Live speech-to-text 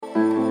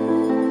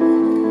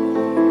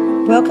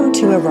Welcome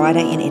to a Writer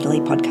in Italy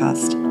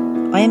podcast.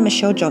 I am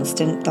Michelle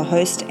Johnston, the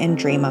host and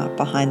dreamer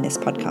behind this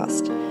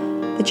podcast.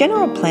 The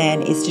general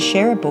plan is to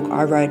share a book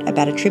I wrote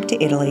about a trip to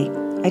Italy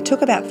I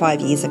took about 5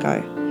 years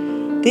ago.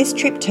 This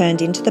trip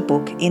turned into the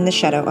book In the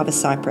Shadow of a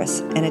Cypress,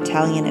 an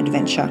Italian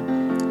adventure,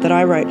 that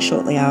I wrote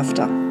shortly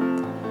after.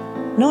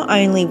 Not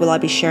only will I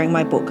be sharing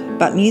my book,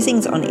 but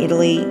musings on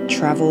Italy,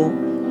 travel,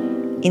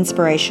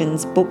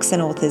 inspirations, books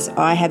and authors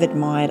I have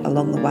admired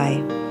along the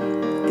way.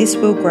 This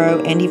will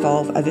grow and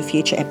evolve over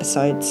future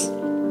episodes.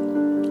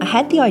 I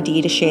had the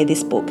idea to share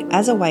this book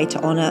as a way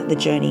to honour the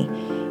journey,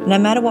 no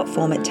matter what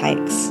form it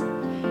takes.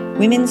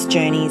 Women's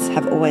journeys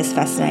have always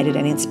fascinated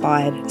and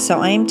inspired, so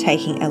I am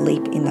taking a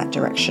leap in that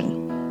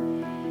direction.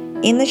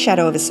 In the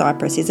Shadow of a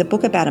Cypress is a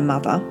book about a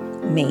mother,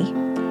 me,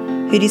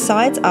 who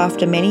decides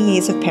after many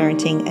years of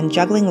parenting and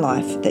juggling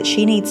life that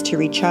she needs to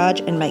recharge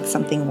and make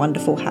something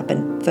wonderful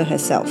happen for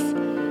herself.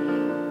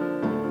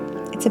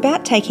 It's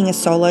about taking a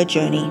solo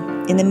journey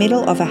in the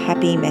middle of a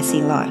happy,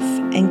 messy life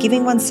and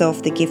giving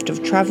oneself the gift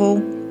of travel,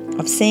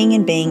 of seeing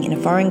and being in a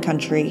foreign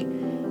country,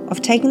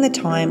 of taking the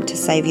time to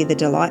savour the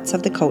delights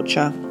of the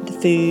culture, the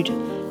food,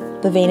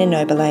 the vino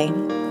nobile,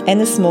 and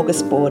the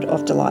smorgasbord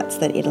of delights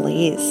that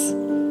Italy is.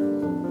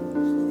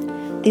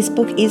 This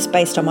book is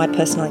based on my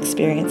personal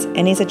experience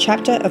and is a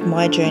chapter of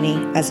my journey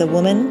as a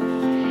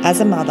woman,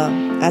 as a mother,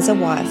 as a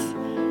wife,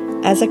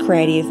 as a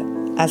creative,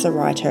 as a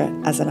writer,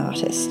 as an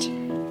artist.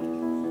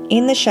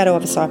 In the Shadow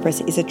of a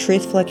Cypress is a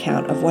truthful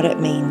account of what it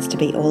means to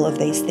be all of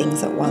these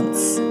things at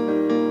once.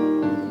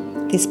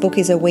 This book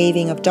is a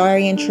weaving of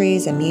diary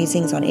entries and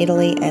musings on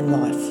Italy and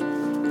life.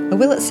 I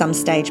will at some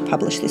stage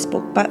publish this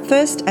book, but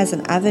first, as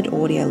an avid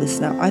audio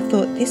listener, I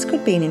thought this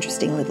could be an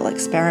interesting little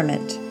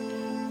experiment.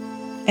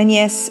 And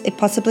yes, it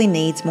possibly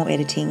needs more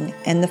editing,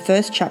 and the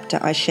first chapter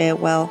I share,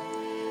 well,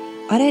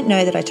 I don't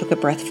know that I took a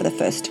breath for the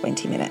first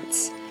 20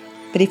 minutes.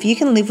 But if you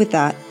can live with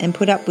that and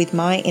put up with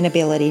my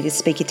inability to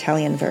speak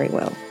Italian very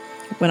well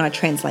when I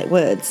translate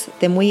words,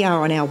 then we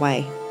are on our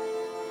way.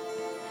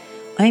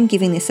 I am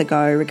giving this a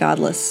go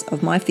regardless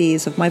of my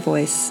fears of my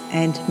voice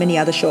and many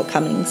other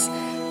shortcomings,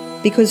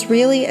 because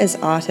really as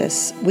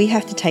artists, we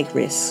have to take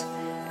risks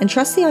and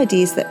trust the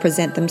ideas that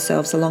present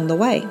themselves along the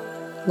way,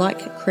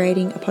 like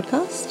creating a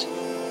podcast.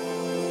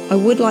 I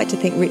would like to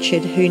thank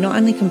Richard, who not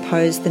only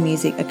composed the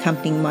music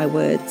accompanying my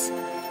words,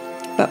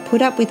 but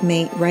put up with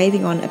me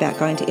raving on about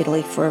going to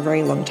Italy for a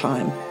very long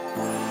time.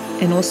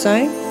 And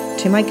also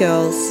to my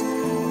girls,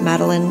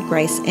 Madeline,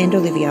 Grace and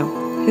Olivia,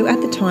 who at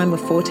the time were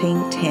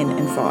 14, 10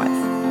 and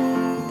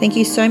 5. Thank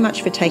you so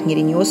much for taking it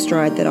in your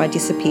stride that I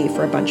disappear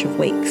for a bunch of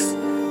weeks.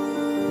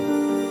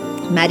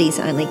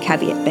 Maddie's only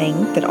caveat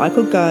being that I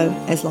could go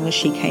as long as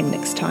she came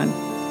next time.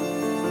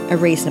 A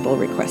reasonable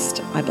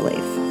request, I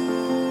believe.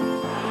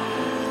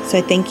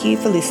 So thank you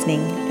for listening,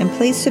 and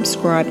please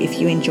subscribe if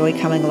you enjoy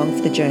coming along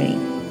for the journey.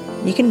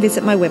 You can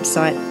visit my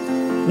website,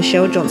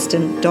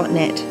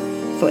 michellejohnston.net,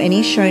 for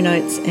any show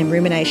notes and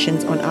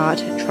ruminations on art,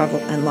 travel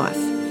and life.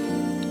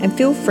 And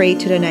feel free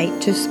to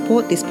donate to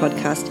support this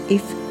podcast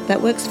if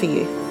that works for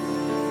you.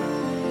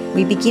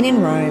 We begin in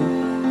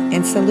Rome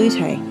and salute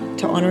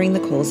to honouring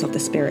the calls of the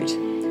Spirit.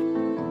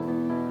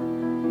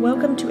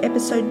 Welcome to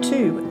episode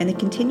 2 and a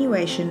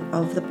continuation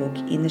of the book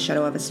In the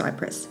Shadow of a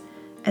Cypress,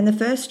 and the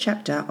first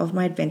chapter of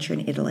my adventure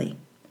in Italy.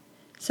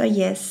 So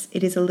yes,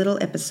 it is a little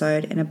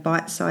episode and a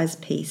bite-sized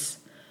piece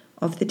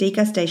of the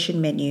degustation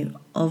menu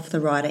of the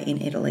Writer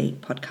in Italy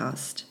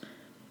podcast.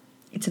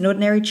 It's an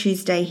ordinary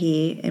Tuesday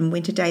here and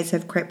winter days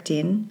have crept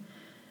in,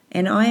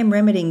 and I am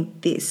remedying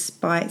this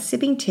by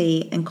sipping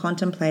tea and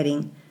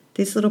contemplating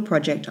this little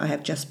project I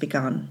have just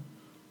begun.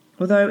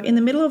 Although in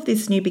the middle of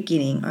this new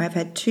beginning, I have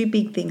had 2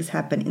 big things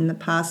happen in the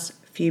past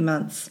few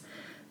months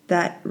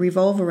that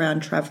revolve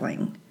around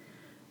travelling.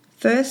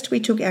 First,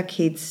 we took our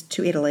kids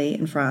to Italy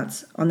and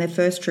France on their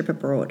first trip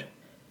abroad.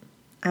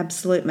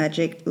 Absolute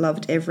magic,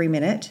 loved every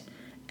minute.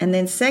 And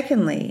then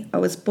secondly, I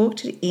was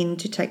booked in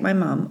to take my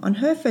mum on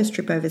her first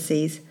trip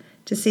overseas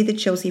to see the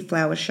Chelsea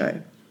Flower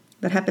Show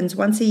that happens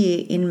once a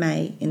year in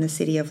May in the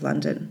City of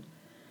London.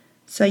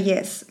 So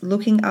yes,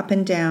 looking up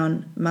and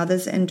down,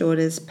 mothers and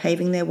daughters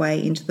paving their way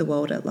into the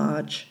world at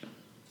large.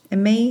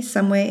 And me,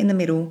 somewhere in the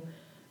middle,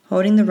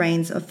 holding the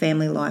reins of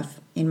family life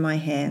in my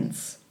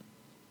hands.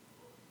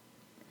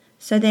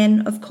 So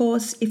then, of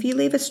course, if you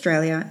leave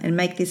Australia and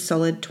make this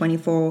solid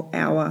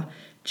 24-hour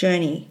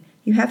journey,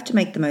 you have to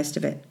make the most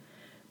of it.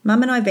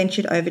 Mum and I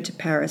ventured over to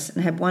Paris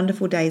and had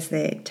wonderful days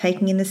there,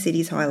 taking in the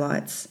city's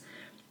highlights,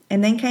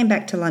 and then came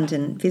back to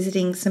London,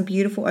 visiting some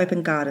beautiful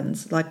open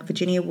gardens like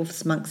Virginia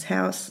Woolf's Monk's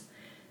House,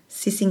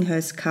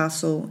 Sissinghurst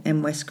Castle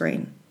and West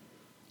Green.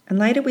 And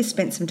later we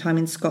spent some time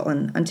in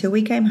Scotland until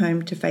we came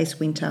home to face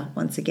winter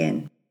once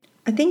again.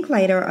 I think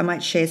later I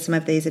might share some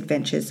of these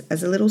adventures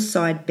as a little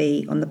side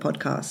B on the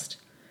podcast.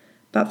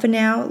 But for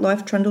now,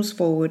 life trundles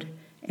forward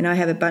and I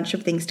have a bunch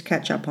of things to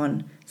catch up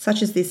on,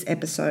 such as this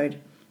episode,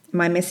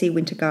 my messy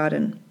winter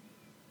garden.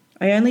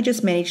 I only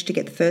just managed to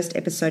get the first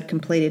episode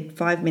completed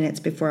 5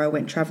 minutes before I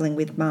went travelling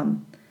with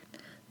Mum.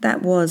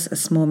 That was a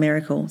small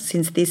miracle,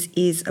 since this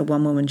is a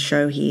one-woman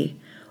show here,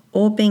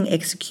 or being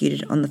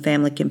executed on the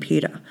family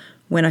computer,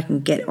 when I can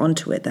get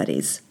onto it, that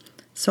is.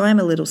 So I am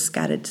a little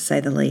scattered, to say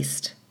the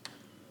least.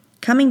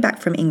 Coming back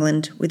from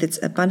England with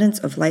its abundance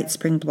of late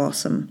spring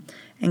blossom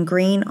and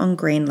green on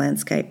green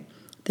landscape,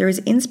 there is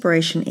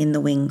inspiration in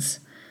the wings.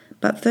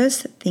 But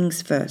first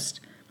things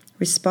first,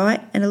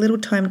 respite and a little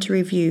time to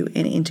review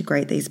and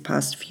integrate these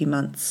past few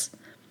months.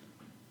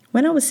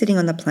 When I was sitting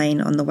on the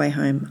plane on the way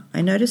home,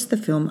 I noticed the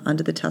film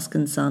Under the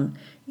Tuscan Sun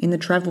in the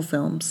travel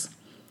films.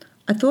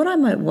 I thought I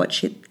might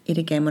watch it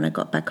again when I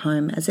got back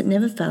home, as it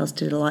never fails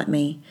to delight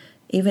me,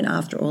 even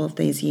after all of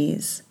these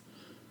years.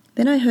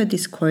 Then I heard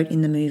this quote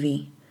in the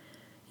movie: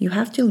 "You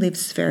have to live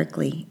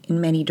spherically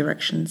in many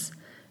directions.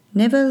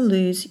 Never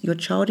lose your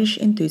childish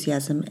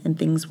enthusiasm and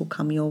things will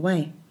come your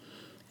way."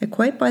 A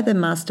quote by the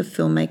master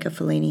filmmaker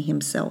Fellini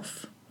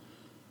himself.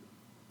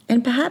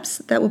 And perhaps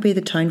that will be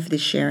the tone for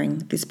this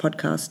sharing, this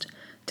podcast,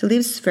 to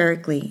live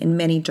spherically in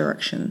many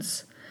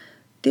directions.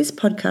 This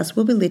podcast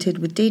will be littered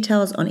with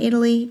details on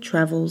Italy,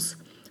 travels,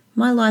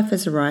 my life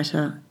as a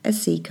writer, a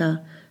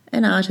seeker,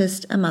 an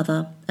artist, a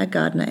mother, a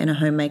gardener and a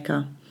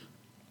homemaker.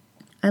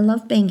 I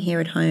love being here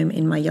at home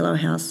in my yellow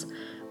house,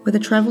 where the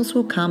travels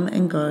will come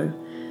and go,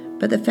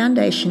 but the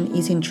foundation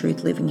is in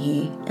truth living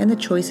here, and the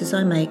choices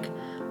I make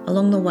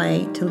along the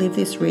way to live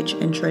this rich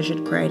and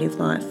treasured creative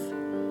life.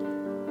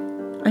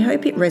 I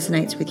hope it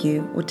resonates with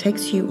you or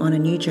takes you on a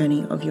new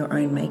journey of your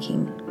own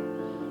making.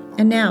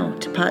 And now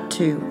to part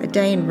 2, a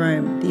day in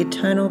Rome, the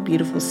eternal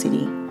beautiful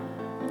city.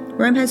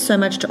 Rome has so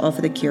much to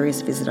offer the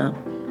curious visitor.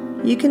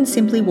 You can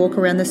simply walk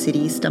around the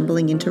city,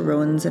 stumbling into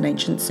ruins and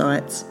ancient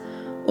sites,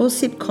 or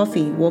sip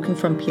coffee walking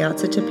from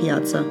piazza to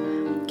piazza,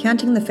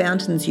 counting the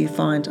fountains you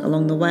find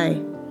along the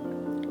way.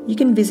 You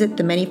can visit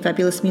the many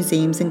fabulous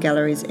museums and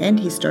galleries and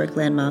historic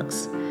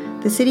landmarks.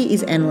 The city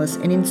is endless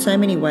and in so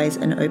many ways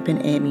an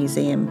open-air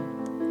museum.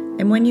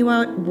 And when you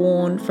are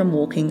worn from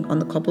walking on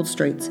the cobbled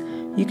streets,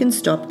 you can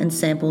stop and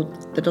sample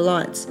the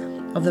delights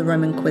of the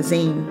Roman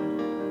cuisine.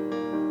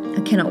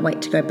 I cannot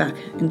wait to go back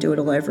and do it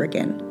all over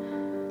again.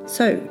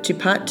 So, to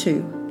part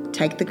 2,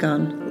 take the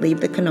gun,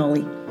 leave the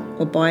cannoli,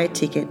 or buy a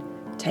ticket,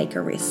 take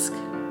a risk.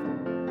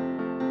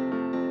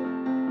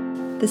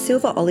 The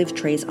silver olive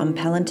trees on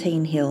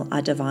Palatine Hill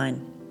are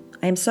divine.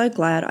 I am so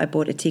glad I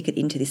bought a ticket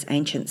into this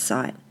ancient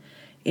site.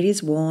 It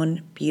is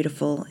worn,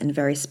 beautiful, and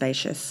very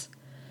spacious.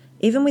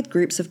 Even with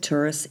groups of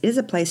tourists, it is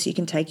a place you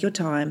can take your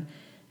time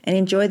and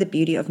enjoy the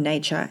beauty of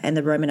nature and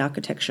the Roman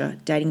architecture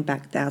dating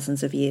back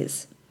thousands of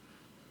years.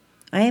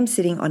 I am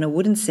sitting on a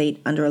wooden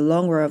seat under a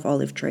long row of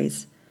olive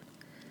trees.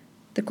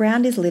 The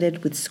ground is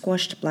littered with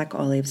squashed black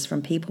olives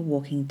from people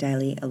walking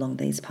daily along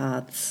these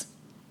paths.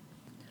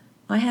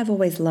 I have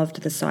always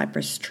loved the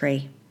cypress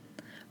tree.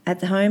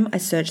 At home, I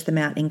search them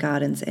out in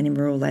gardens and in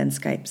rural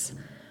landscapes.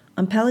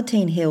 On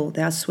Palatine Hill,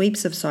 there are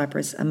sweeps of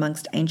cypress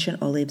amongst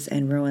ancient olives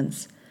and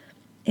ruins.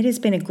 It has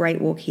been a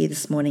great walk here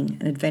this morning,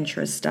 an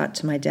adventurous start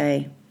to my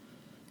day.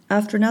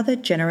 After another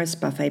generous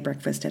buffet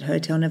breakfast at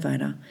Hotel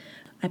Navona,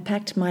 I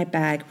packed my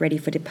bag ready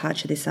for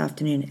departure this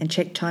afternoon and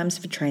checked times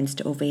for trains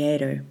to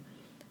Oviedo.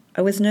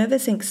 I was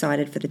nervous and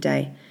excited for the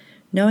day,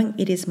 knowing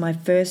it is my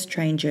first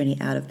train journey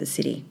out of the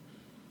city.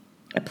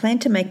 I plan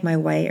to make my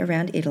way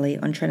around Italy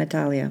on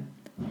Trenitalia.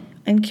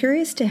 I'm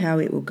curious to how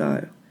it will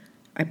go.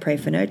 I pray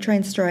for no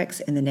train strikes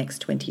in the next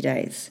 20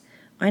 days.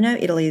 I know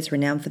Italy is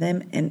renowned for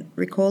them and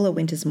recall a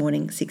winter's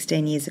morning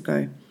 16 years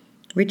ago.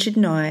 Richard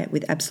and I,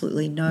 with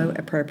absolutely no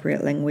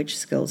appropriate language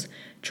skills,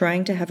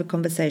 trying to have a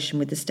conversation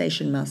with the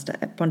station master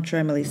at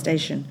Pontremoli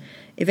station.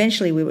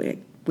 Eventually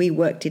we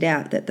worked it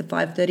out that the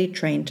 5:30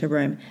 train to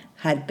Rome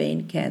had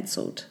been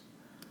cancelled.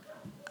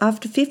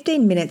 After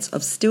 15 minutes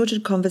of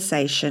stilted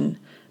conversation,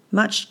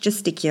 much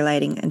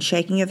gesticulating and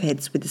shaking of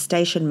heads with the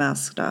station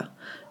master,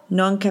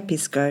 non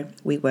capisco,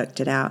 we worked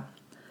it out.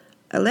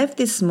 I left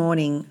this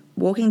morning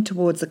walking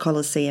towards the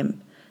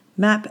Colosseum,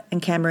 map and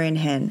camera in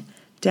hand,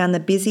 down the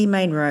busy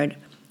main road,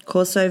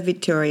 Corso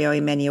Vittorio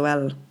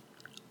Emanuele.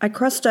 I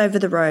crossed over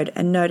the road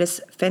and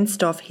noticed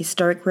fenced-off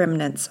historic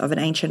remnants of an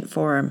ancient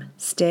forum,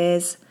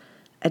 stairs,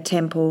 a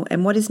temple,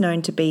 and what is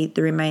known to be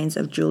the remains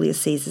of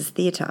Julius Caesar's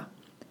theatre.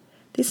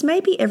 This may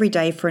be every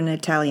day for an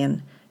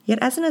Italian, yet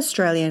as an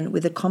Australian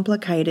with a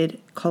complicated,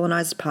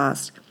 colonised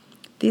past,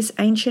 this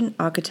ancient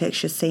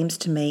architecture seems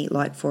to me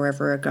like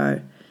forever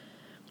ago,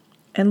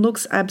 and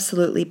looks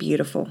absolutely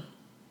beautiful.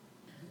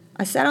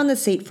 I sat on the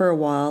seat for a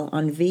while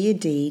on Via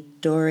di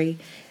Dori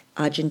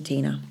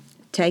Argentina,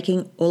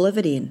 taking all of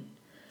it in.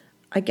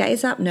 I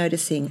gaze up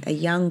noticing a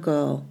young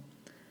girl,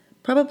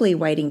 probably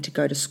waiting to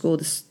go to school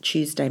this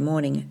Tuesday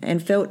morning,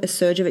 and felt a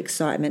surge of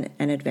excitement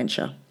and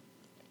adventure.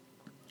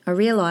 I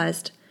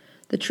realised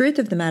the truth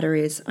of the matter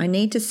is I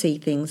need to see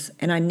things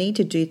and I need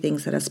to do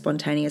things that are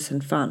spontaneous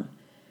and fun.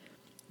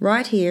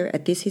 Right here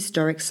at this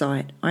historic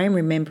site, I am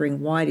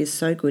remembering why it is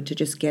so good to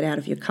just get out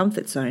of your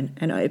comfort zone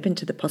and open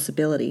to the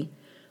possibility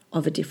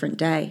of a different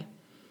day,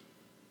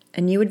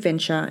 a new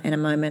adventure and a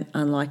moment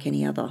unlike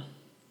any other.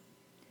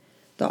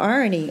 The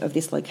irony of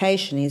this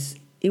location is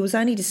it was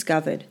only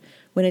discovered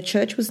when a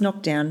church was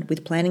knocked down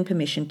with planning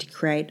permission to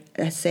create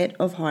a set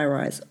of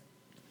high-rise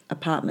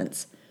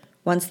apartments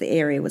once the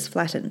area was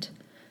flattened.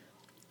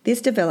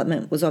 This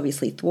development was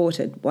obviously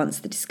thwarted once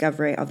the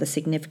discovery of the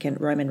significant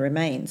Roman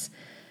remains,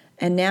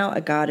 and now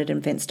a guarded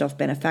and fenced-off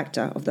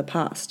benefactor of the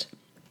past,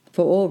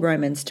 for all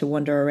Romans to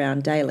wander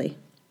around daily.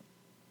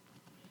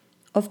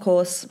 Of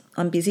course,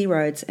 on busy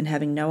roads and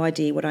having no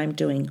idea what I am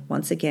doing,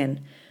 once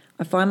again,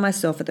 I find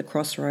myself at the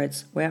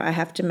crossroads where I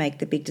have to make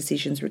the big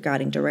decisions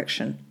regarding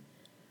direction.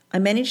 I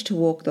managed to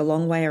walk the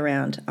long way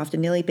around after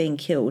nearly being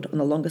killed on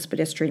the longest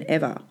pedestrian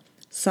ever,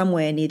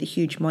 somewhere near the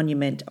huge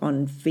monument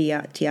on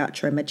Via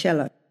Teatro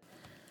Marcello.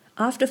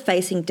 After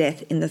facing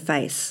death in the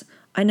face,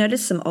 I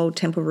noticed some old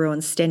temple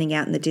ruins standing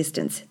out in the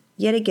distance,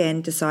 yet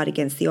again decide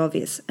against the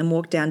obvious and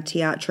walk down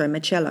Teatro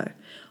Marcello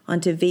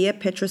onto Via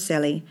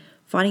Petrocelli,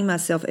 finding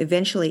myself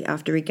eventually,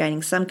 after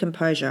regaining some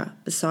composure,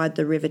 beside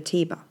the river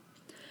Tiber.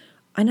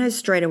 I know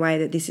straight away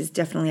that this is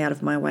definitely out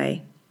of my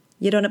way.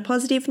 Yet on a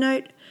positive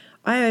note,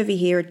 I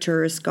overhear a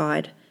tourist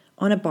guide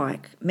on a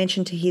bike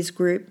mention to his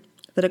group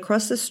that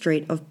across the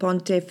street of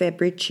Ponte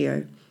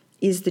Fabricio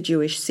is the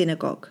Jewish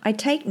synagogue. I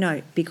take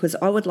note because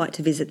I would like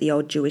to visit the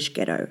old Jewish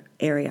ghetto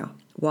area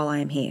while I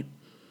am here.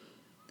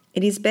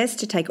 It is best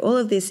to take all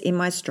of this in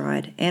my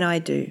stride, and I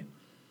do.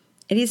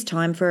 It is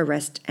time for a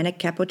rest and a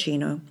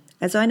cappuccino,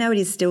 as I know it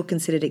is still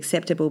considered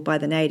acceptable by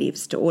the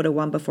natives to order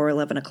one before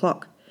 11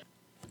 o'clock.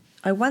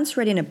 I once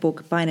read in a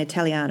book by an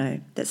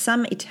Italiano that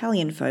some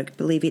Italian folk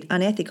believe it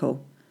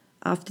unethical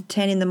after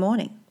 10 in the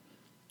morning.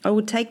 I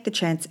will take the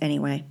chance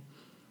anyway.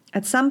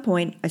 At some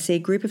point, I see a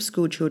group of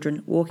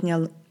schoolchildren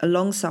walking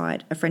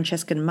alongside a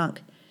Franciscan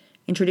monk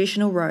in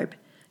traditional robe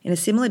in a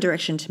similar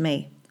direction to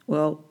me.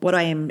 Well, what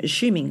I am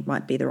assuming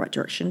might be the right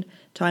direction,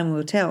 time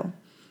will tell.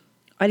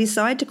 I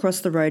decide to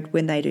cross the road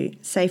when they do,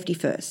 safety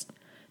first.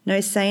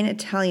 No sane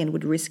Italian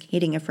would risk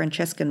hitting a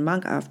Franciscan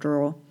monk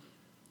after all.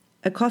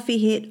 A coffee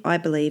hit, I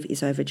believe,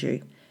 is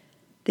overdue.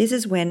 This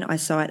is when I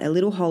sight a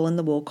little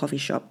hole-in-the-wall coffee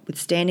shop with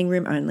standing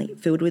room only,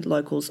 filled with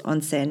locals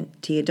on San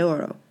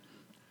Teodoro.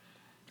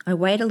 I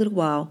wait a little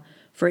while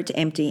for it to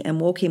empty and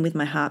walk in with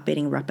my heart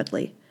beating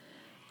rapidly.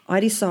 I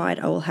decide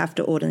I will have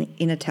to order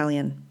in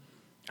Italian.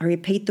 I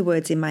repeat the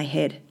words in my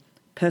head.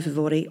 Per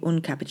favore,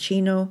 un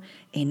cappuccino,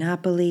 e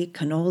Napoli,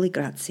 cannoli,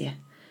 grazie.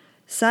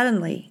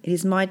 Suddenly, it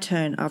is my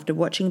turn after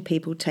watching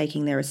people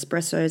taking their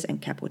espressos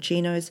and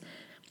cappuccinos,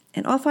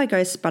 and off I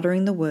go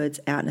sputtering the words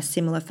out in a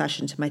similar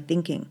fashion to my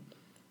thinking.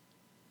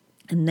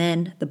 And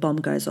then the bomb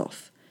goes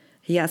off.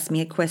 He asks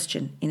me a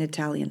question in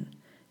Italian.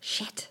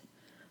 Shit,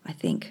 I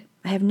think.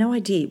 I have no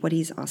idea what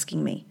he's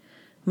asking me.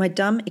 My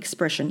dumb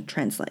expression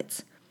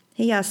translates.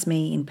 He asks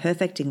me in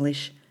perfect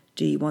English,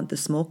 do you want the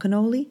small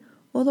cannoli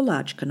or the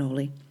large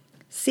cannoli?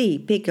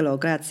 Sì, piccolo,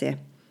 grazie.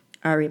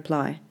 I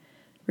reply,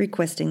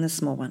 requesting the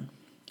small one.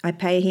 I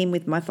pay him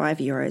with my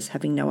 €5,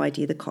 having no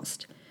idea the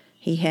cost.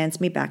 He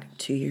hands me back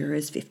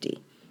 €2.50.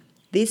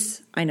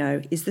 This, I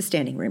know, is the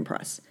standing room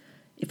price.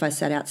 If I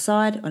sat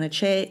outside on a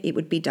chair, it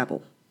would be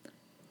double.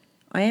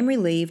 I am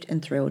relieved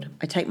and thrilled.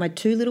 I take my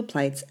 2 little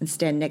plates and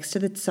stand next to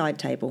the side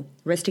table,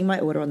 resting my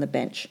order on the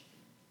bench.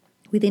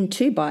 Within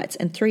 2 bites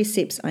and 3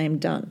 sips, I am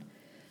done.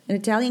 An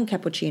Italian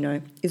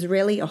cappuccino is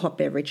rarely a hot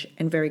beverage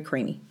and very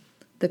creamy.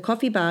 The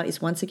coffee bar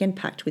is once again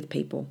packed with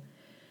people.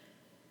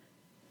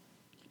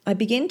 I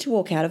begin to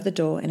walk out of the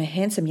door and a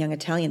handsome young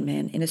Italian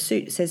man in a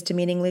suit says to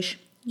me in English,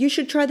 you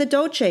should try the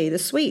dolce, the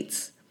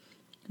sweets.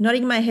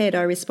 Nodding my head,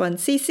 I respond,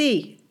 sì,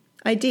 sì.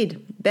 I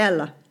did.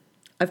 Bella.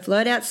 I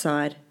float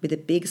outside with a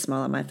big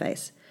smile on my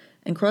face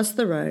and cross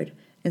the road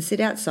and sit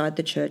outside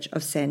the church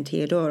of San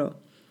Teodoro,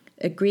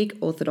 a Greek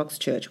Orthodox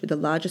church with the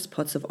largest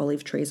pots of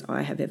olive trees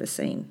I have ever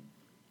seen.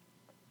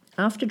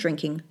 After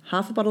drinking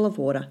half a bottle of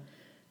water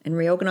and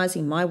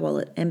reorganising my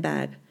wallet and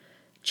bag,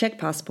 check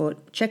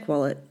passport, check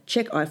wallet,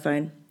 check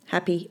iPhone,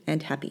 happy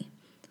and happy,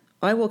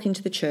 I walk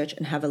into the church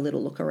and have a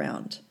little look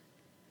around.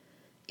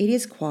 It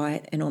is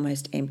quiet and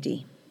almost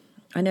empty.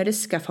 I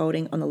notice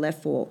scaffolding on the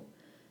left wall.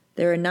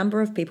 There are a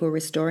number of people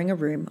restoring a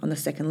room on the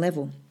second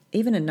level,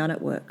 even a nun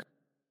at work.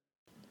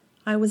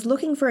 I was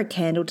looking for a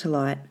candle to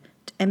light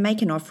and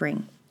make an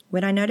offering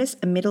when I notice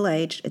a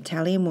middle-aged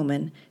Italian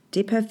woman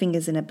dip her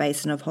fingers in a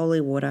basin of holy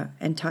water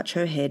and touch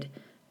her head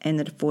and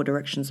the 4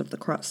 directions of the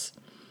cross.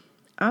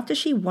 After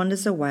she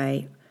wanders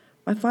away,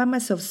 I find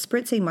myself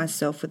spritzing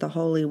myself with the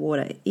holy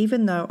water,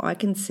 even though I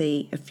can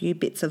see a few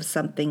bits of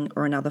something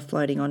or another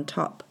floating on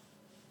top.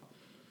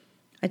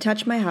 I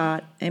touch my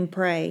heart and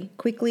pray,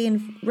 quickly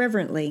and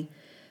reverently,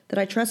 that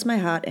I trust my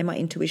heart and my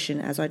intuition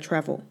as I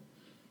travel.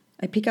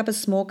 I pick up a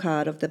small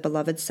card of the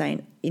beloved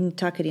saint and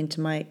tuck it into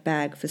my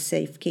bag for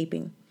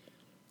safekeeping.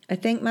 I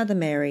thank Mother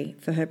Mary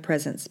for her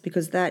presence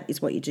because that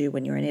is what you do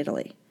when you're in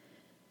Italy.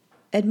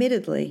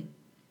 Admittedly,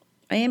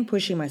 I am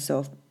pushing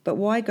myself, but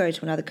why go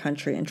to another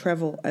country and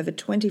travel over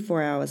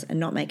 24 hours and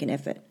not make an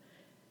effort?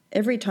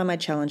 Every time I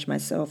challenge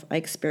myself, I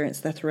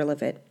experience the thrill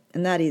of it,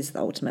 and that is the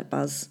ultimate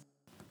buzz.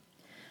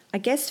 I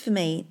guess for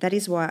me, that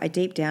is why I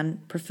deep down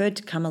preferred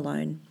to come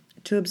alone,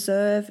 to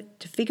observe,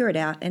 to figure it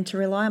out, and to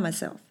rely on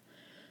myself.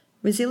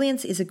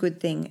 Resilience is a good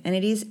thing, and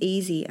it is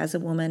easy as a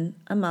woman,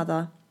 a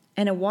mother,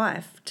 and a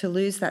wife to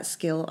lose that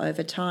skill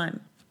over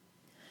time.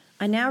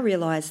 I now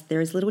realise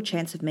there is little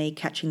chance of me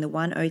catching the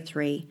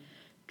 1:03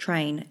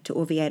 train to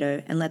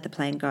Orvieto and let the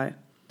plan go.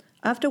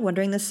 After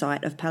wandering the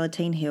site of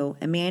Palatine Hill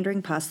and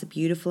meandering past the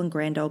beautiful and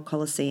grand old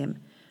Colosseum,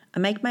 I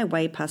make my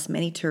way past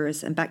many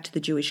tourists and back to the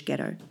Jewish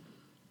ghetto.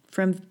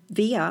 From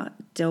Via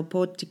del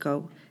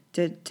Portico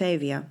de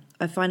Tavia,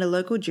 I find a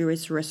local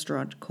Jewish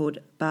restaurant called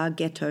Bar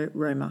Ghetto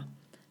Roma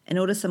and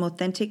order some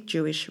authentic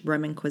Jewish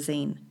Roman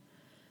cuisine.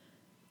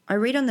 I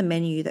read on the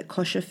menu that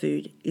kosher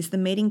food is the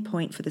meeting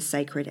point for the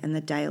sacred and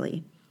the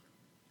daily.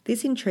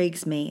 This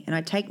intrigues me, and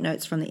I take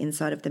notes from the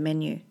inside of the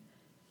menu.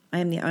 I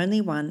am the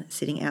only one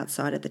sitting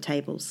outside at the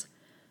tables.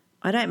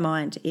 I don't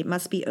mind, it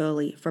must be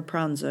early for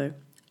pranzo,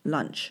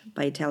 lunch,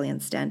 by Italian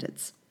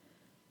standards.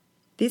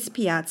 This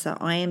piazza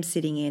I am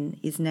sitting in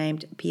is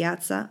named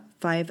Piazza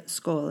Five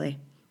Scuole,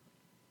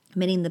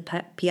 meaning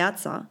the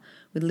piazza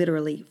with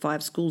literally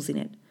 5 schools in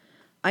it.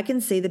 I can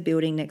see the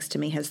building next to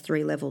me has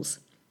 3 levels.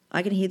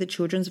 I can hear the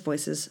children's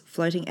voices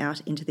floating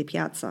out into the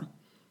piazza.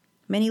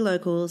 Many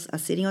locals are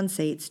sitting on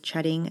seats,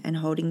 chatting and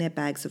holding their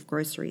bags of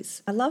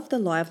groceries. I love the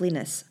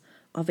liveliness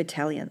of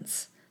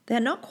Italians. They are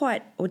not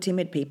quiet or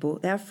timid people.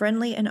 They are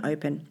friendly and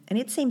open, and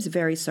it seems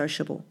very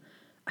sociable.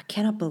 I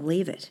cannot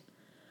believe it.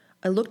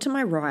 I look to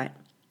my right,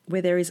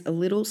 where there is a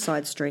little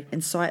side street,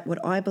 and sight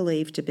what I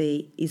believe to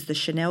be is the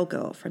Chanel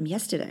girl from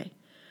yesterday.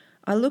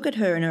 I look at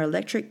her in her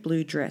electric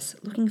blue dress,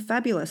 looking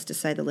fabulous to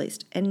say the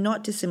least, and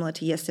not dissimilar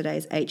to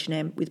yesterday's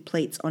H&M with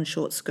pleats on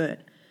short skirt.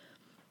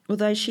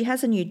 Although she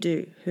has a new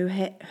do, her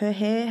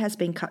hair has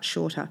been cut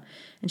shorter,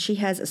 and she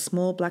has a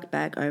small black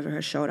bag over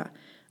her shoulder.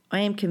 I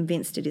am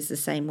convinced it is the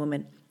same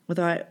woman,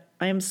 although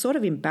I am sort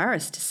of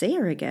embarrassed to see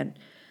her again.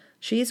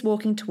 She is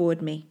walking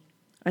toward me.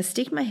 I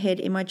stick my head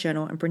in my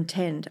journal and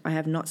pretend I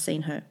have not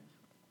seen her.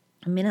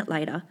 A minute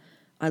later,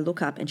 I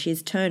look up and she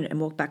has turned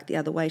and walked back the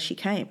other way she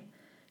came.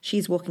 She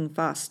is walking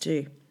fast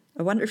too.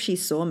 I wonder if she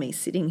saw me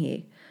sitting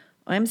here.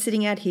 I am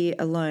sitting out here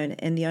alone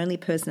and the only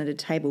person at a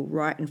table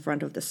right in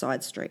front of the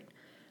side street.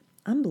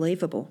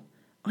 Unbelievable.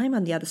 I am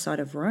on the other side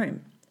of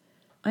Rome.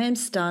 I am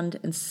stunned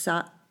and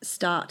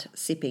start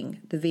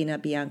sipping the Vino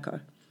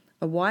Bianco.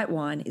 A white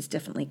wine is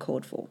definitely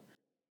called for.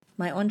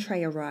 My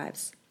entree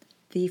arrives.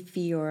 The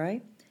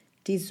fiore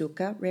di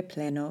zucca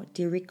ripleno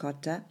di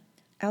ricotta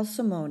al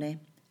salmone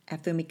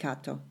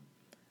affumicato.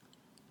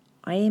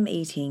 I am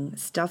eating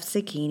stuffed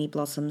zucchini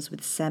blossoms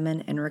with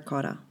salmon and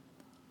ricotta.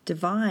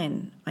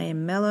 Divine. I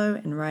am mellow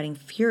and writing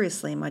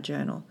furiously in my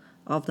journal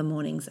of the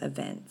morning's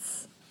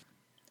events.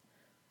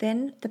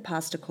 Then the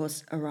pasta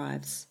course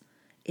arrives.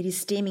 It is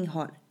steaming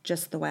hot,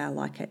 just the way I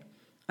like it.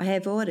 I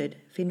have ordered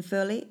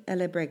finfurli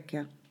alle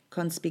breccia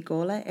con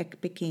spigola e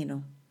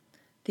pecchino.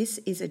 This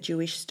is a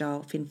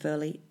Jewish-style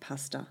finfurli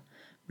pasta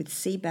with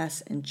sea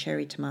bass and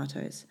cherry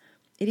tomatoes.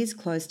 It is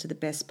close to the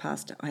best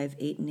pasta I have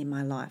eaten in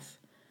my life.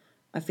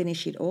 I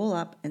finish it all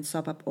up and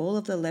sop up all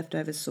of the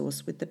leftover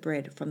sauce with the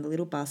bread from the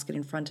little basket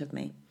in front of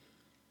me.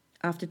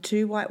 After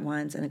 2 white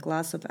wines and a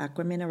glass of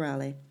acqua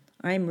minerale,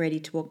 I am ready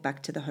to walk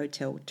back to the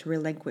hotel to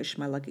relinquish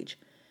my luggage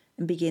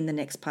and begin the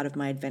next part of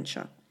my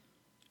adventure.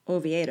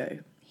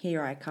 Orvieto,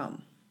 here I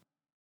come.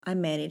 I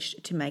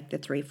managed to make the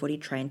 3:40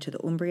 train to the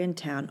Umbrian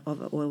town of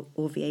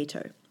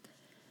Orvieto.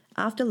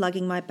 After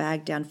lugging my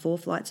bag down 4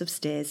 flights of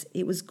stairs,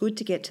 it was good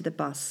to get to the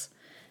bus,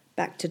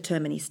 back to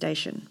Termini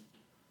station.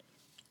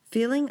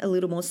 Feeling a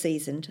little more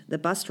seasoned, the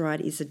bus ride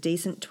is a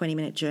decent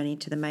 20-minute journey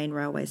to the main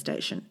railway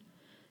station.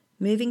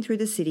 Moving through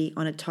the city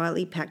on a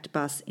tightly packed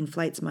bus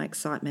inflates my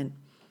excitement.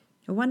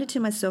 I wonder to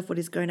myself what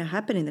is going to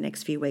happen in the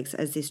next few weeks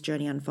as this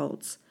journey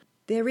unfolds.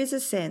 There is a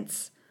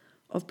sense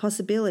of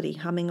possibility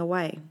humming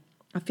away.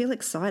 I feel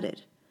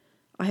excited.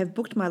 I have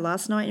booked my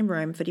last night in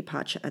Rome for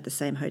departure at the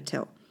same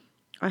hotel.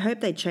 I hope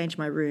they change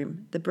my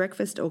room. The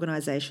breakfast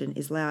organisation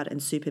is loud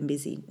and super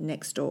busy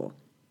next door.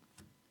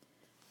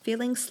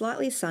 Feeling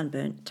slightly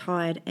sunburnt,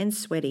 tired and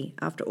sweaty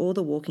after all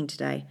the walking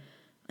today,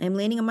 I am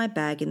leaning on my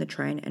bag in the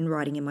train and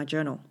writing in my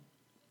journal.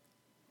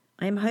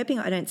 I am hoping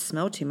I don't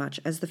smell too much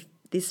as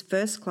this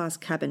first-class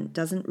cabin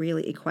doesn't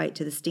really equate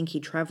to the stinky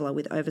traveller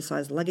with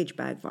oversized luggage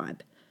bag vibe.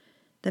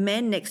 The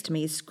man next to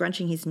me is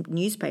scrunching his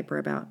newspaper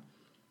about.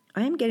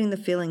 I am getting the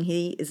feeling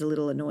he is a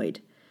little annoyed.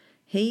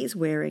 He is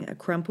wearing a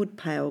crumpled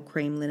pale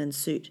cream linen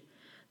suit.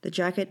 The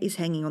jacket is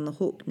hanging on the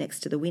hook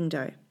next to the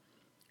window.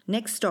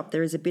 Next stop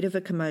there is a bit of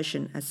a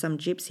commotion as some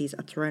gypsies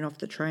are thrown off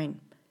the train.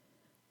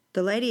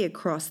 The lady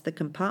across the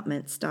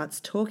compartment starts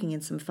talking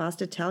in some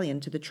fast Italian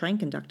to the train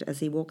conductor as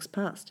he walks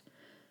past.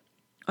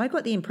 I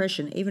got the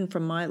impression, even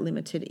from my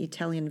limited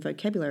Italian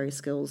vocabulary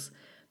skills,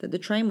 that the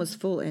train was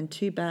full and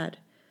too bad.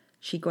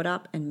 She got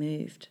up and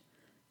moved.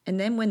 And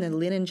then when the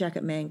linen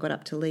jacket man got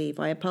up to leave,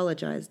 I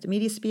apologised. Mi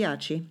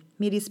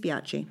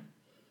dispiace.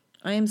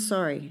 I am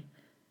sorry.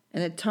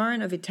 And a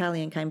torrent of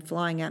Italian came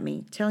flying at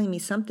me, telling me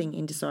something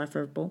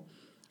indecipherable.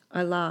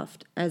 I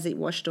laughed as it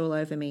washed all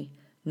over me,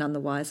 none the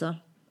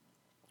wiser.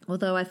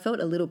 Although I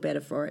felt a little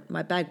better for it,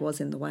 my bag was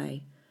in the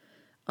way.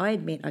 I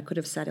admit I could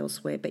have sat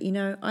elsewhere, but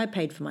I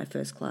paid for my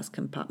first-class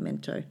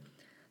compartmento.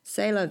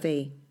 C'est la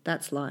vie,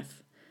 that's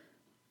life.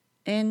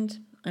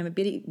 And I'm a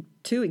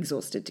bit too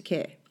exhausted to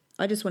care.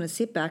 I just want to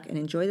sit back and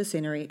enjoy the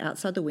scenery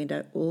outside the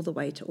window all the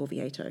way to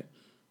Orvieto.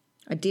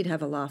 I did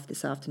have a laugh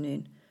this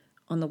afternoon.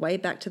 On the way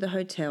back to the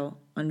hotel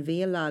on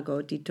Via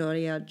Lago di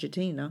Torre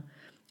Argentina,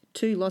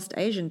 2 lost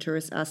Asian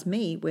tourists asked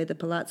me where the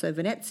Palazzo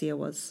Venezia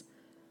was.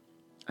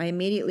 I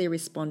immediately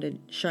responded,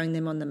 showing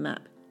them on the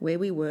map where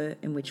we were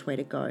and which way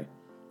to go.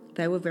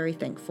 They were very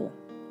thankful.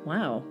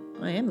 Wow,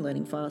 I am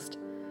learning fast.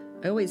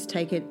 I always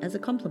take it as a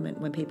compliment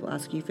when people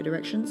ask you for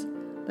directions.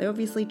 They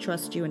obviously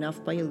trust you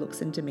enough by your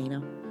looks and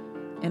demeanour.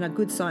 And a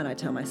good sign, I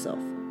tell myself.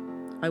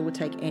 I will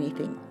take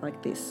anything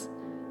like this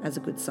as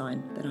a good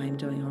sign that I am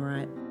doing all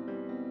right.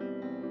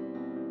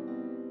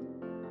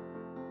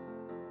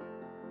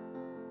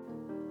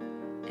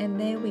 And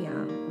there we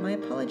are. My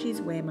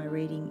apologies where my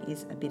reading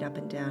is a bit up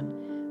and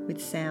down with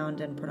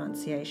sound and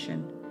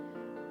pronunciation.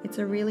 It's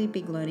a really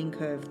big learning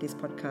curve, this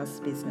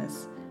podcast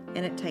business,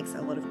 and it takes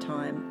a lot of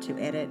time to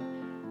edit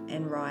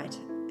and write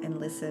and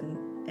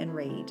listen and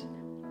read.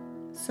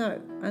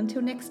 So,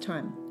 until next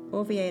time,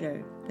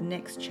 Orvieto, the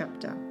next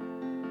chapter.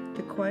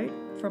 The quote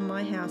from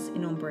My House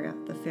in Umbria,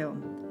 the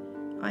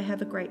film: I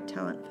have a great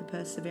talent for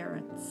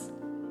perseverance.